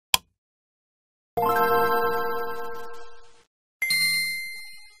Hey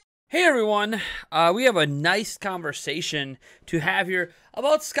everyone, we have a nice conversation to have here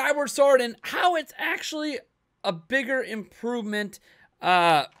about Skyward Sword and how it's actually a bigger improvement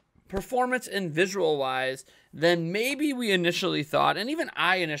performance and visual wise than maybe we initially thought, and even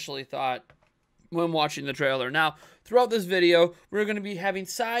I initially thought when watching the trailer. Now, throughout this video, we're going to be having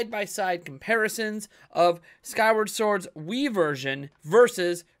side-by-side comparisons of Skyward Sword's Wii version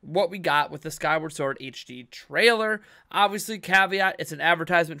versus what we got with the Skyward Sword HD trailer. Obviously, caveat, it's an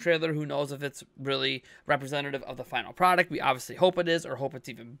advertisement trailer. Who knows if it's really representative of the final product. We obviously hope it is, or hope it's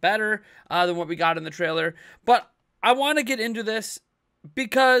even better than what we got in the trailer. But I want to get into this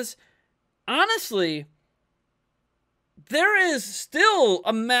because, honestly, there is still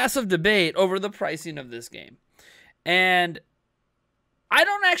a massive debate over the pricing of this game. And I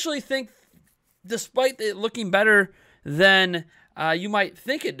don't actually think, despite it looking better than you might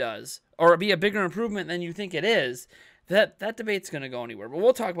think it does, or be a bigger improvement than you think it is, that debate's going to go anywhere. But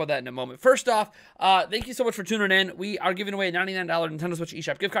we'll talk about that in a moment. First off, thank you so much for tuning in. We are giving away a $99 Nintendo Switch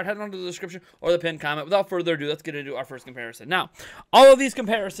eShop gift card. Head on to the description or the pinned comment. Without further ado, let's get into our first comparison. Now, all of these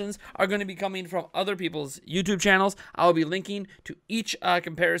comparisons are going to be coming from other people's YouTube channels. I'll be linking to each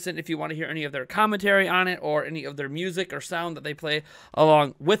comparison if you want to hear any of their commentary on it or any of their music or sound that they play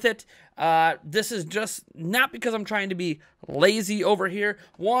along with it. This is just not because I'm trying to be lazy over here.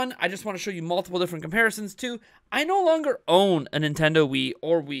 One, I just want to show you multiple different comparisons. Two, I no longer own a Nintendo Wii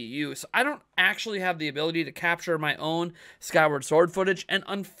or Wii U, so I don't actually have the ability to capture my own Skyward Sword footage, and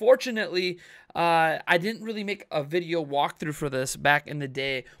unfortunately, I didn't really make a video walkthrough for this back in the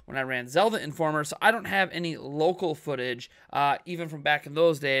day when I ran Zelda Informer, so I don't have any local footage, even from back in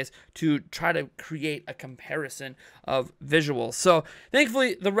those days, to try to create a comparison of visuals. So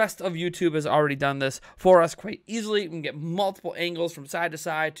thankfully, the rest of YouTube has already done this for us quite easily. We can get multiple angles from side to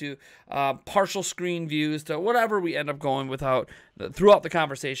side to partial screen views to whatever we end up going without throughout the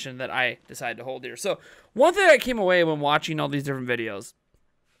conversation that I decided to hold here. So one thing I came away when watching all these different videos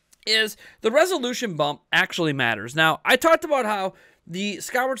is the resolution bump actually matters. Now, I talked about how the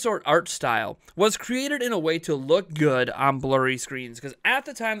Skyward Sword art style was created in a way to look good on blurry screens, because at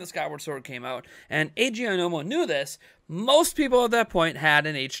the time the Skyward Sword came out, and Eiji Aonuma knew this, most people at that point had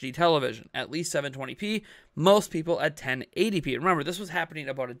an HD television, at least 720p, most people at 1080p. Remember, this was happening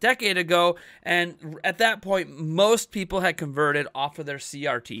about a decade ago, and at that point, most people had converted off of their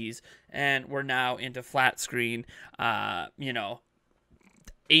CRTs and were now into flat screen,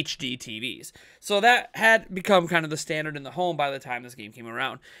 HD TVs. So that had become kind of the standard in the home by the time this game came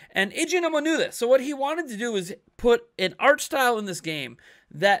around. And Eiji Aonuma knew this. So what he wanted to do was put an art style in this game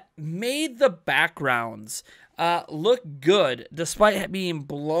that made the backgrounds look good despite being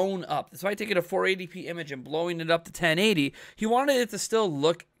blown up. Despite taking a 480p image and blowing it up to 1080, he wanted it to still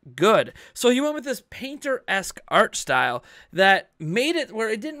look good. So he went with this painter-esque art style that made it where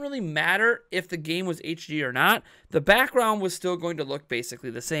it didn't really matter if the game was HD or not. The background was still going to look basically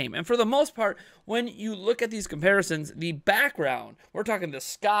the same. And for the most part, when you look at these comparisons, the background, we're talking the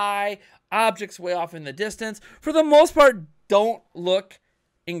sky, objects way off in the distance, for the most part, don't look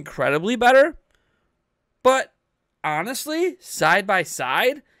incredibly better. But honestly, side by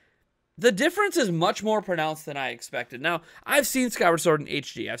side, the difference is much more pronounced than I expected. Now, I've seen Skyward Sword in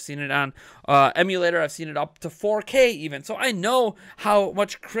HD. I've seen it on emulator. I've seen it up to 4K even. So I know how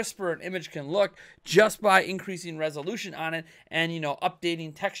much crisper an image can look just by increasing resolution on it and,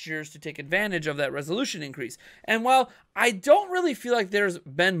 updating textures to take advantage of that resolution increase. And while I don't really feel like there's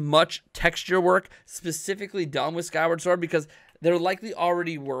been much texture work specifically done with Skyward Sword, because there likely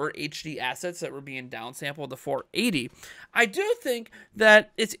already were HD assets that were being downsampled to 480. I do think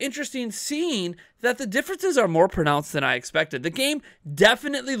that it's interesting seeing that the differences are more pronounced than I expected. The game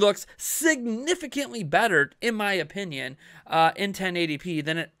definitely looks significantly better, in my opinion, in 1080p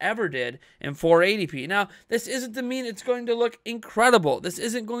than it ever did in 480p. Now, this isn't to mean it's going to look incredible. This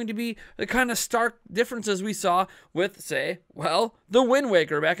isn't going to be the kind of stark differences we saw with, say, well, the Wind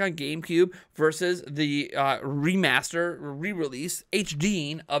Waker back on GameCube versus the remaster, re-release,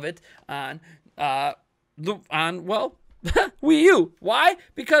 HDing of it on Wii U. Why?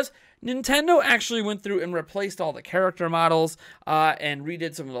 Because Nintendo actually went through and replaced all the character models and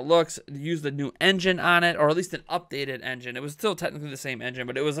redid some of the looks, used a new engine on it, or at least an updated engine. It was still technically the same engine,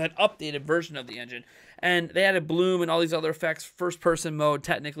 but it was an updated version of the engine. And they added bloom and all these other effects, first-person mode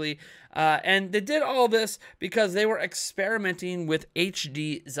technically. And they did all this because they were experimenting with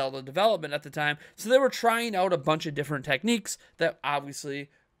HD Zelda development at the time. So they were trying out a bunch of different techniques that obviously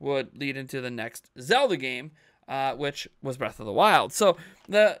would lead into the next Zelda game. which was Breath of the Wild. So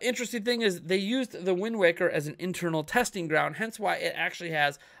the interesting thing is they used the Wind Waker as an internal testing ground, hence why it actually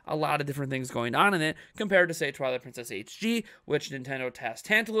has a lot of different things going on in it compared to, say, Twilight Princess HD, which Nintendo tasked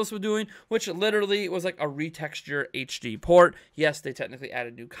Tantalus with doing, which literally was like a retexture HD port. Yes, they technically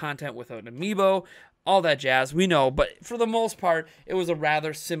added new content with an amiibo, all that jazz, we know, but for the most part, it was a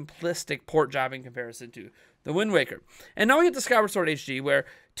rather simplistic port job in comparison to the Wind Waker. And now we get to Skyward Sword HD, where,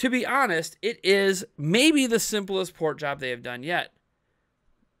 to be honest, it is maybe the simplest port job they have done yet.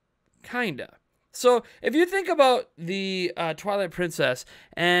 Kinda. So if you think about the Twilight Princess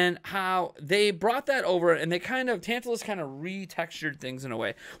and how they brought that over and they Tantalus kind of retextured things in a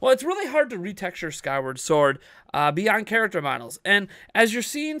way. Well, it's really hard to retexture Skyward Sword beyond character models. And as you're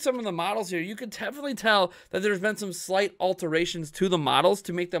seeing some of the models here, you can definitely tell that there's been some slight alterations to the models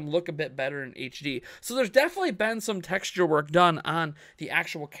to make them look a bit better in HD. So there's definitely been some texture work done on the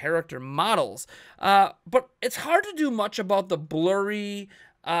actual character models. But it's hard to do much about the blurry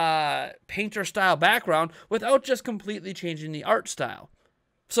painter style background without just completely changing the art style.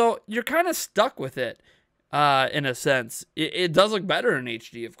 So you're kind of stuck with it in a sense. It does look better in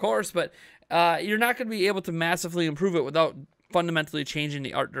HD, of course, but you're not going to be able to massively improve it without fundamentally changing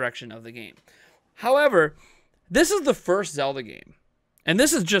the art direction of the game. However, this is the first Zelda game, and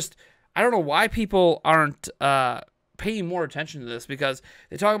this is just, I don't know why people aren't paying more attention to this, because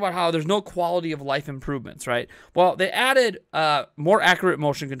they talk about how there's no quality of life improvements, right? Well, they added more accurate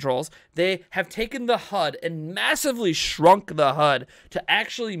motion controls. They have taken the HUD and massively shrunk the HUD to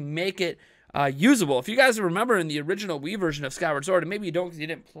actually make it usable. If you guys remember in the original Wii version of Skyward Sword, and maybe you don't because you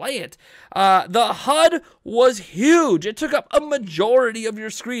didn't play it, the HUD was huge. It took up a majority of your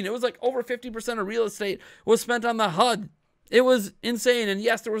screen. It was like over 50% of real estate was spent on the HUD. It was insane, and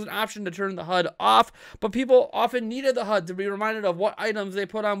yes, there was an option to turn the HUD off, but people often needed the HUD to be reminded of what items they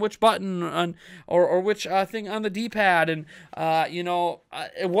put on which button or which thing on the D-pad, and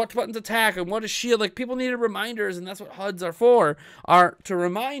what buttons attack and what is shield. Like, people needed reminders, and that's what HUDs are to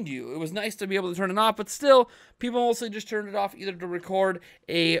remind you. It was nice to be able to turn it off, but still, people mostly just turned it off either to record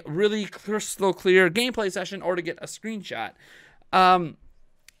a really crystal clear gameplay session or to get a screenshot.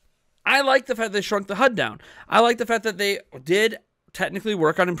 I like the fact they shrunk the HUD down. I like the fact that they did technically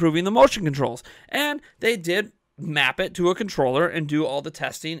work on improving the motion controls, and they did map it to a controller and do all the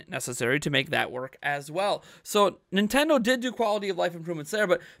testing necessary to make that work as well. So Nintendo did do quality of life improvements there,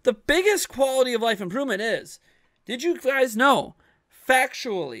 but the biggest quality of life improvement is, did you guys know,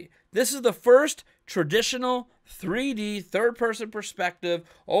 factually, this is the first traditional 3D third-person perspective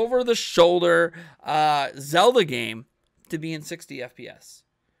over-the-shoulder Zelda game to be in 60 FPS.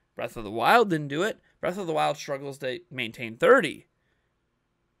 Breath of the Wild didn't do it. Breath of the Wild struggles to maintain 30.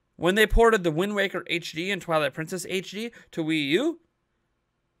 When they ported the Wind Waker HD and Twilight Princess HD to Wii U,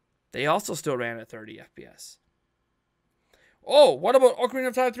 they also still ran at 30 FPS. Oh, what about Ocarina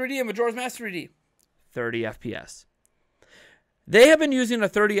of Time 3D and Majora's Mask 3D? 30 FPS. They have been using a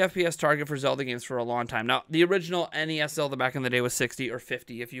 30 FPS target for Zelda games for a long time. Now, the original NES Zelda back in the day was 60 or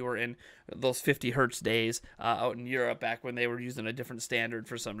 50 if you were in those 50 hertz days out in Europe back when they were using a different standard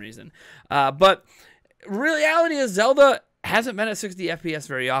for some reason. But reality is Zelda hasn't been at 60 FPS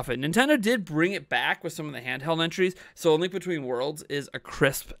very often. Nintendo did bring it back with some of the handheld entries, so A Link Between Worlds is a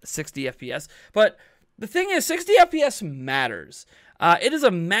crisp 60 FPS. But the thing is, 60 FPS matters. It is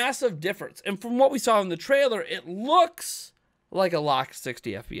a massive difference. And from what we saw in the trailer, it looks like a locked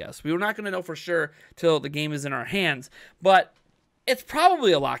 60 FPS. We were not going to know for sure till the game is in our hands, but it's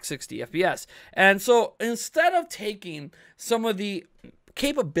probably a locked 60 FPS. And so instead of taking some of the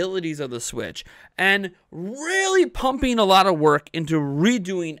capabilities of the Switch and really pumping a lot of work into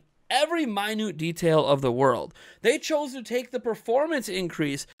redoing every minute detail of the world, they chose to take the performance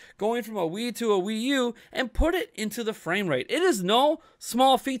increase going from a Wii to a Wii U and put it into the frame rate. It is no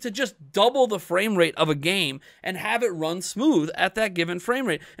small feat to just double the frame rate of a game and have it run smooth at that given frame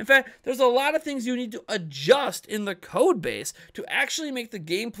rate. In fact, there's a lot of things you need to adjust in the code base to actually make the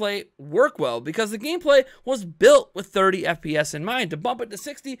gameplay work well, because the gameplay was built with 30 FPS in mind. To bump it to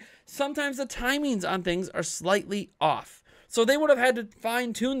 60, sometimes the timings on things are slightly off. So they would have had to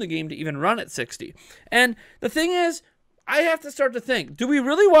fine-tune the game to even run at 60. And the thing is, I have to start to think, do we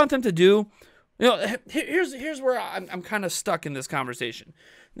really want them to do... here's where I'm kind of stuck in this conversation.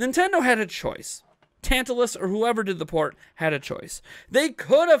 Nintendo had a choice. Tantalus or whoever did the port had a choice. They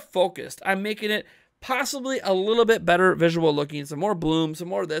could have focused on making it possibly a little bit better visual looking, some more bloom, some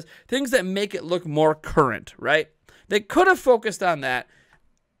more of this, things that make it look more current, right? They could have focused on that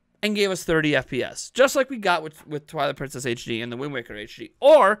and gave us 30 FPS, just like we got with Twilight Princess HD and the Wind Waker HD.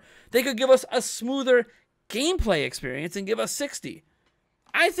 Or they could give us a smoother gameplay experience and give us 60.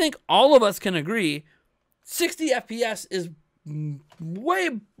 I think all of us can agree 60 FPS is way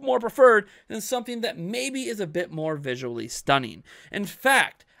more preferred than something that maybe is a bit more visually stunning. In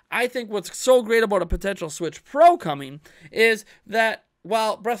fact, I think what's so great about a potential Switch Pro coming is that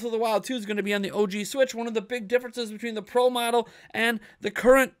while Breath of the Wild 2 is going to be on the OG Switch, one of the big differences between the Pro model and the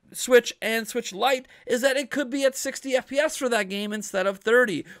current Switch and Switch Lite is that it could be at 60 FPS for that game instead of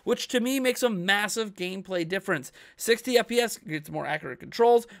 30, which to me makes a massive gameplay difference. 60 FPS gets more accurate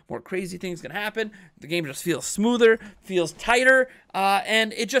controls, more crazy things can happen, the game just feels smoother, feels tighter,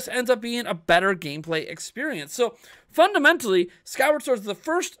 and it just ends up being a better gameplay experience. So fundamentally, Skyward Sword is the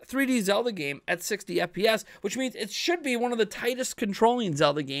first 3D Zelda game at 60 FPS, which means it should be one of the tightest controlling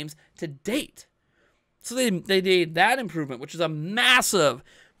Zelda games to date. So they did that improvement, which is a massive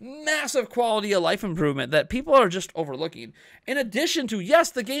quality of life improvement that people are just overlooking. In addition to,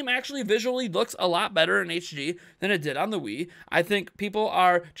 yes, the game actually visually looks a lot better in HD than it did on the Wii. I think people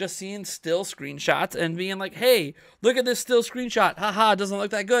are just seeing still screenshots and being like, hey, look at this still screenshot. Haha, it doesn't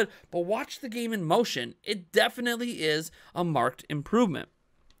look that good. But watch the game in motion. It definitely is a marked improvement.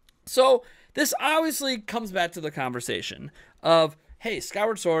 So this obviously comes back to the conversation of, hey,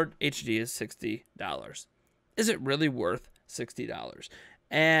 Skyward Sword HD is $60. Is it really worth $60?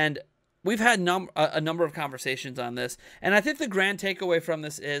 And we've had a number of conversations on this, and I think the grand takeaway from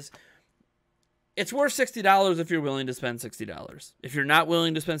this is it's worth $60 if you're willing to spend $60. If you're not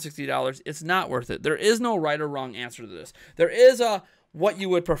willing to spend $60, it's not worth it. There is no right or wrong answer to this. There is a what you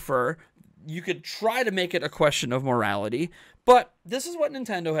would prefer. You could try to make it a question of morality, but this is what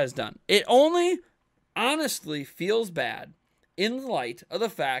Nintendo has done. It only honestly feels bad in light of the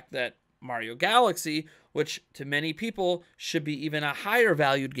fact that Mario Galaxy, which to many people should be even a higher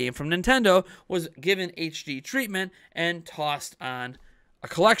valued game from Nintendo, was given HD treatment and tossed on a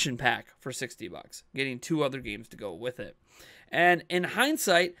collection pack for $60, getting 2 other games to go with it. And in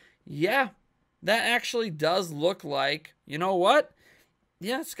hindsight, yeah, that actually does look like, you know what?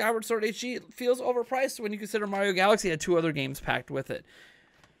 Yeah, Skyward Sword HD feels overpriced when you consider Mario Galaxy had 2 other games packed with it.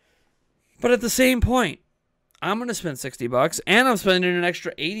 But at the same point, I'm going to spend $60, and I'm spending an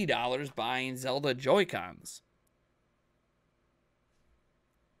extra $80 buying Zelda Joy-Cons.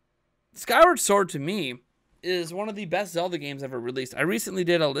 Skyward Sword, to me, is one of the best Zelda games ever released. I recently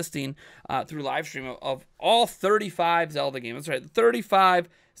did a listing through Livestream of all 35 Zelda games. That's right, 35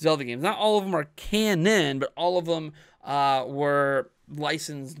 Zelda games. Not all of them are canon, but all of them were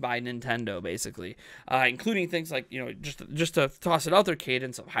licensed by Nintendo, basically, including things like, you know, just to toss it out there,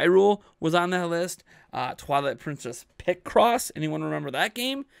 Cadence of Hyrule was on that list. Twilight Princess Picross, anyone remember that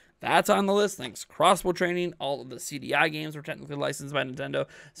game? That's on the list. Thanks, Crossbow Training. All of the CDI games were technically licensed by Nintendo,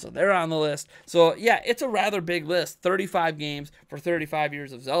 so they're on the list. So yeah, it's a rather big list. 35 games for 35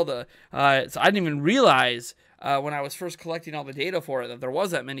 years of Zelda. So I didn't even realize when I was first collecting all the data for it that there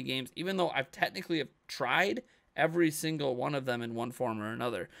was that many games, even though I've technically have tried every single one of them in one form or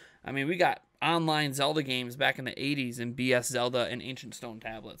another. I mean, we got online Zelda games back in the 80s in BS Zelda and Ancient Stone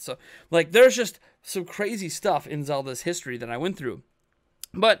Tablets. So, like, there's just some crazy stuff in Zelda's history that I went through.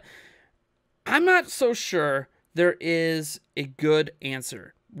 But I'm not so sure there is a good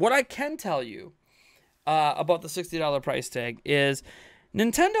answer. What I can tell you about the $60 price tag is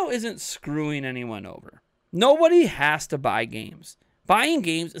Nintendo isn't screwing anyone over. Nobody has to buy games. Buying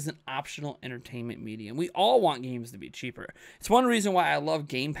games is an optional entertainment medium. We all want games to be cheaper. It's one reason why I love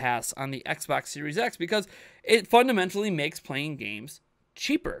Game Pass on the Xbox Series X, because it fundamentally makes playing games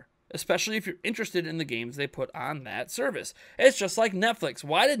cheaper, especially if you're interested in the games they put on that service. It's just like Netflix.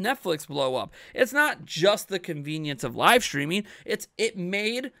 Why did Netflix blow up? It's not just the convenience of live streaming. It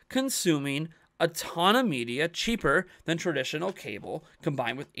made consuming a ton of media cheaper than traditional cable,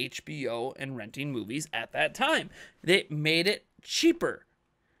 combined with HBO and renting movies at that time. They made it cheaper.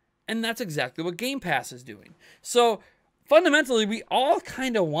 And that's exactly what Game Pass is doing. So fundamentally, we all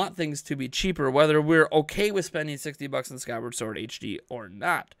kind of want things to be cheaper, whether we're okay with spending $60 on Skyward Sword HD or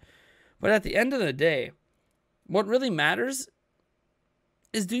not. But at the end of the day, what really matters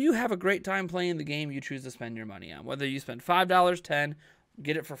is, do you have a great time playing the game you choose to spend your money on? Whether you spend $5, $10,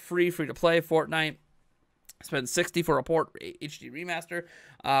 get it for free to play, Fortnite, spend $60 for a port HD remaster,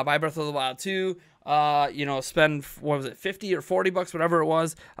 buy Breath of the Wild 2, spend, what was it, $50 or $40, whatever it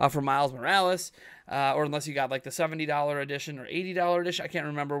was, for Miles Morales, or unless you got like the $70 edition or $80 edition. I can't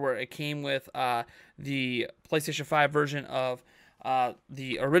remember where it came with the PlayStation 5 version of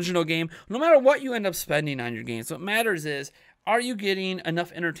the original game. No matter what you end up spending on your games, what matters is, are you getting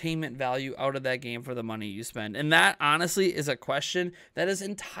enough entertainment value out of that game for the money you spend? And that, honestly, is a question that is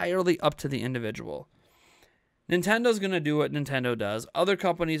entirely up to the individual. Nintendo's going to do what Nintendo does. Other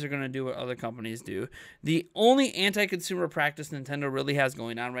companies are going to do what other companies do. The only anti-consumer practice Nintendo really has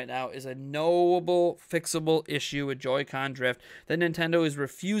going on right now is a knowable, fixable issue with Joy-Con drift that Nintendo is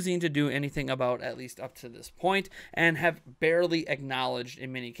refusing to do anything about, at least up to this point, and have barely acknowledged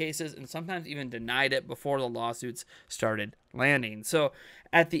in many cases, and sometimes even denied it before the lawsuits started landing. So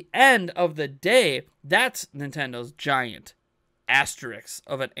at the end of the day, that's Nintendo's giant asterisk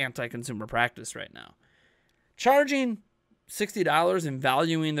of an anti-consumer practice right now. Charging $60 and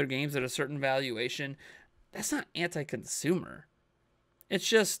valuing their games at a certain valuation, that's not anti-consumer. It's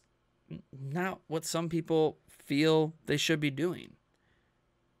just not what some people feel they should be doing.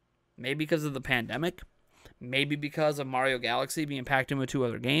 Maybe because of the pandemic. Maybe because of Mario Galaxy being packed in with 2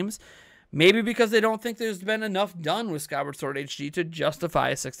 other games. Maybe because they don't think there's been enough done with Skyward Sword HD to justify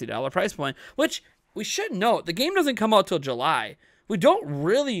a $60 price point, which we should note, the game doesn't come out till July. We don't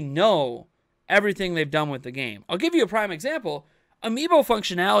really know everything they've done with the game. I'll give you a prime example. Amiibo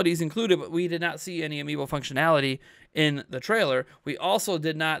functionality is included, but we did not see any Amiibo functionality in the trailer. We also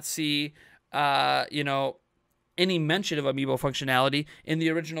did not see, any mention of Amiibo functionality in the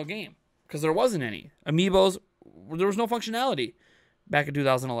original game because there wasn't any. Amiibos, there was no functionality back in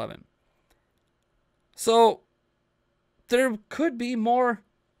 2011. So there could be more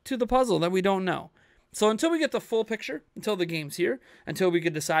to the puzzle that we don't know. So until we get the full picture, until the game's here, until we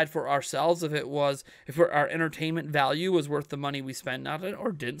could decide for ourselves if our entertainment value was worth the money we spent on it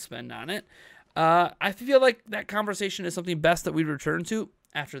or didn't spend on it, I feel like that conversation is something best that we return to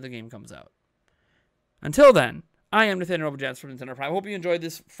after the game comes out. Until then, I am Nathaniel Robojanz from Nintendo Prime. I hope you enjoyed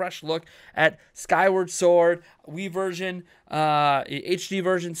this fresh look at Skyward Sword, Wii version, HD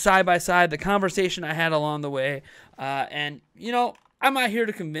version, side by side, the conversation I had along the way. I'm not here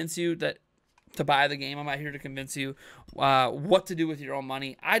to convince you to buy the game. I'm not here to convince you what to do with your own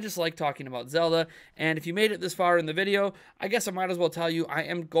money. I just like talking about Zelda, and if you made it this far in the video, I guess I might as well tell you I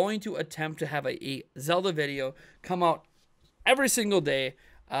am going to attempt to have a Zelda video come out every single day,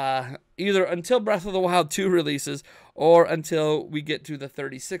 either until Breath of the Wild 2 releases or until we get to the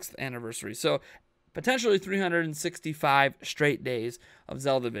 36th anniversary. So potentially 365 straight days of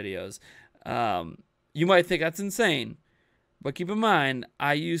Zelda videos. You might think that's insane, but keep in mind,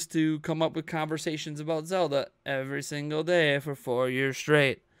 I used to come up with conversations about Zelda every single day for 4 years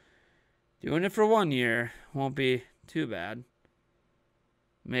straight. Doing it for 1 year won't be too bad.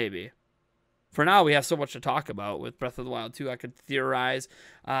 Maybe. For now, we have so much to talk about with Breath of the Wild 2. I could theorize.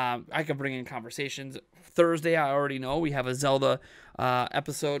 I could bring in conversations. Thursday, I already know we have a Zelda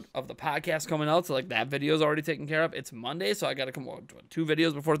episode of the podcast coming out. So, that video is already taken care of. It's Monday, so I got to come up with 2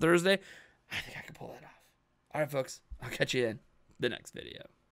 videos before Thursday. I think I can pull that off. All right, folks. I'll catch you in the next video.